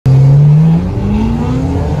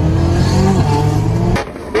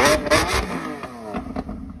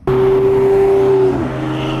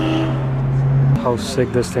how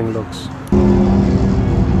sick this thing looks.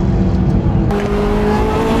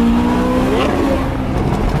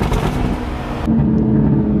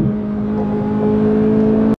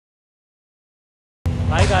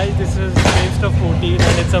 Hi guys, this is Taste of 14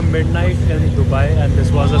 and it's a midnight in Dubai, and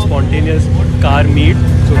this was a spontaneous car meet.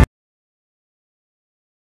 So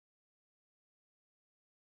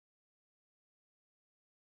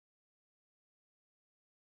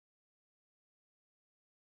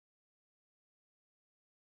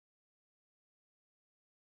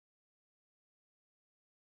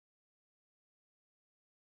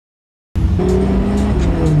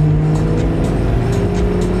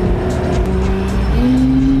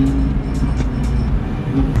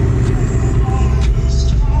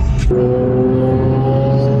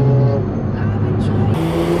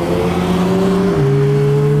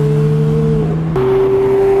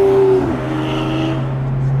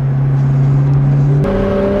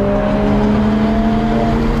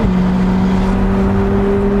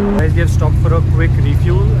stopped for a quick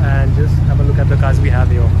refuel and just have a look at the cars we have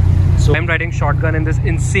here. So I'm riding shotgun in this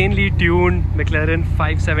insanely tuned McLaren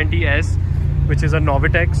 570S, which is a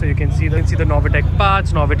Novitec. So you can see the Novitec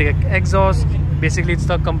parts, Novitec exhaust. Basically it's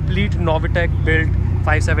the complete Novitec built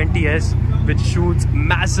 570S, which shoots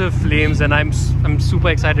massive flames, and I'm super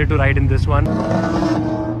excited to ride in this one. We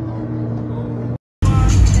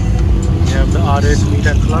have the RS Meet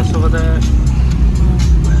and Plus over there.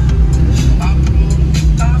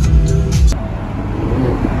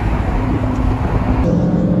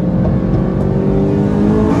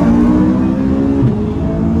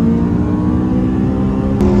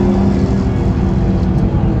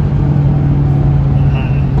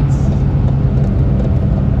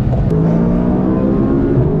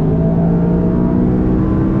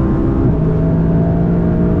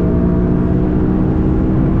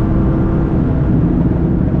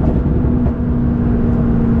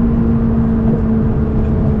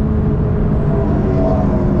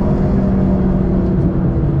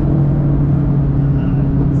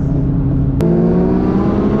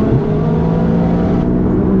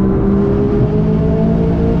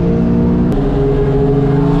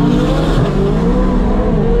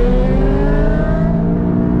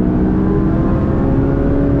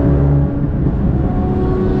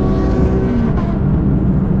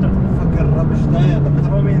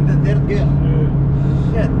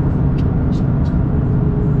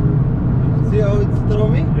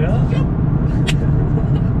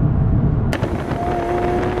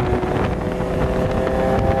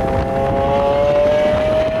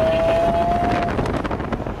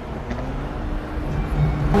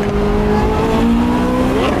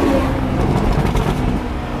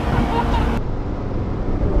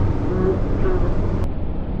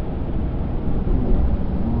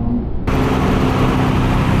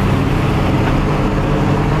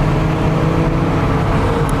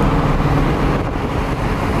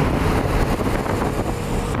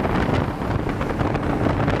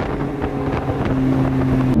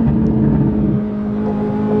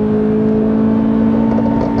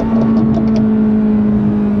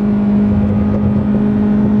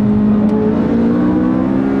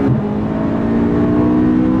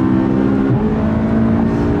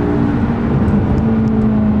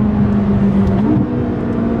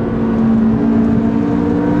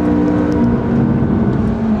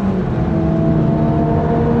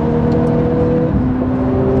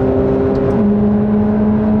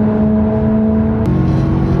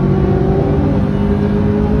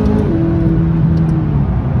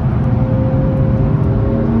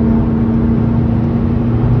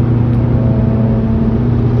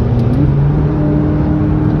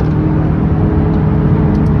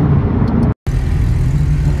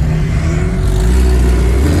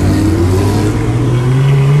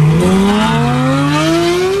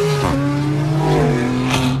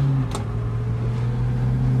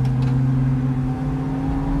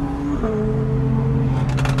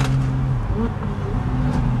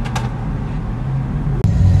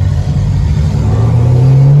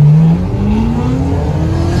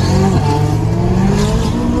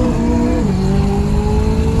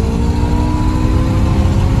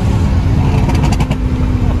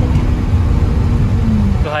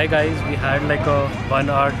 Hi guys, we had like a 1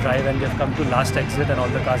 hour drive and we have come to last exit and all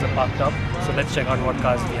the cars are parked up. So let's check out what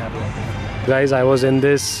cars we have here. Guys, I was in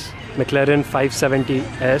this McLaren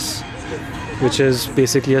 570S, which is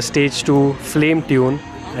basically a stage 2 flame tune,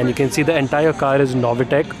 and you can see the entire car is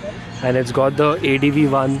Novitec, and it's got the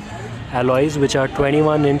ADV1 alloys, which are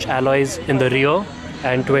 21-inch alloys in the rear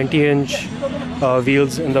and 20-inch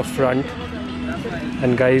wheels in the front.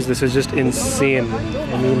 And guys, this is just insane.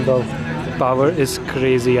 I mean, the power is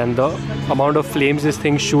crazy, and the amount of flames this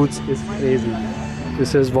thing shoots is crazy.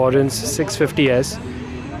 This is Warren's 650S.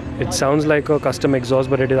 It sounds like a custom exhaust,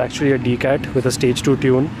 but it is actually a D-Cat with a stage 2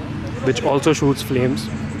 tune, which also shoots flames.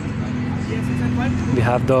 We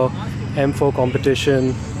have the M4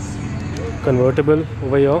 competition convertible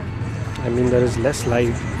over here. I mean, there is less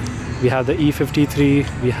light. We have the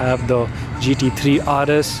E53, we have the GT3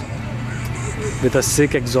 RS with a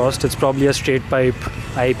sick exhaust. It's probably a straight pipe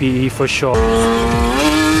IPE for sure.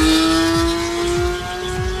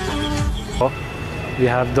 We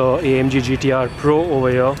have the AMG GTR Pro over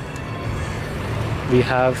here. We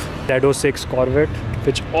have Dedo 6 Corvette,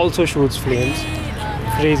 which also shoots flames.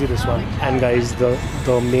 Crazy, this one. And guys,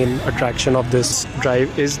 the main attraction of this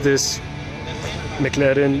drive is this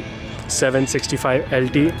McLaren 765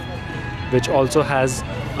 LT, which also has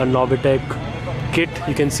a Novitec kit.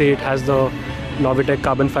 You can say it has the Novitec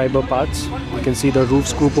carbon fiber parts. You can see the roof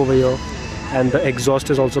scoop over here, and the exhaust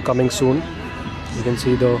is also coming soon. You can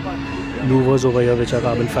see the louvers over here, which are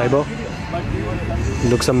carbon fiber. It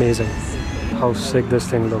looks amazing. How sick this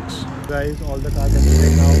thing looks. Guys, all the cars are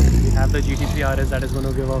moving now. We have the GT3 RS that is going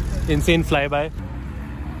to give an insane flyby.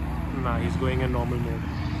 Nah, he's going in normal mode.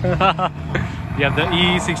 We have the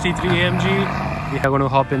E63 AMG. We are going to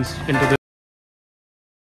hop into the